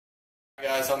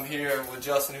Guys, I'm here with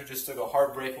Justin, who just took a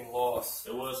heartbreaking loss.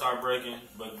 It was heartbreaking,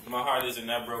 but my heart isn't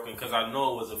that broken because I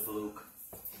know it was a fluke.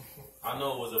 I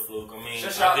know it was a fluke. I mean,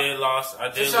 I did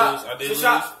lose.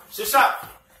 Shush up.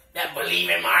 That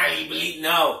believing Marley, believe.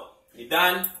 No. You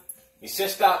done? You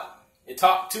shushed up. You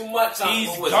talk too much. He's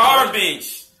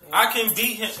garbage. I can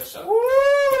beat him. Shush up.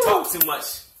 You talk too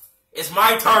much. It's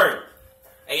my turn.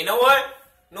 Hey, you know what?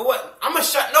 I'm going to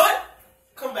shut. You know what?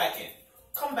 Come back in.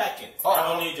 I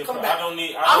don't need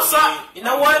your. I'm sorry. You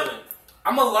know what?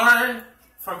 I'm going to learn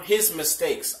from his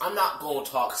mistakes. I'm not going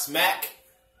to talk smack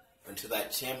until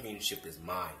that championship is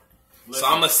mine. Listen, so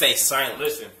I'm going to stay silent.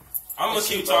 Listen, I'm going to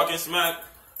keep talking smack.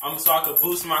 So I can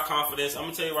boost my confidence. I'm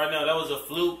going to tell you right now, that was a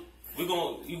fluke. You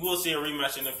will see a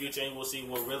rematch in the future, and we'll see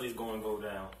what really is going to go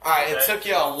down. All right, okay? It took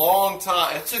you a long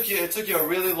time. It took you a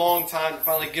really long time to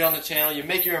finally get on the channel. You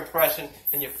make your impression,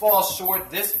 and you fall short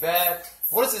this bad.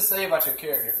 What does it say about your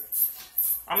character?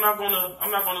 I'm not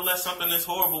gonna let something this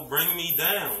horrible bring me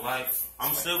down. Like,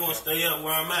 I'm still gonna stay up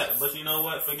where I'm at. But you know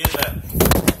what? Forget that.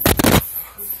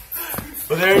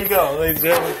 Well, there you go, ladies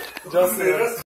and gentlemen. Justin.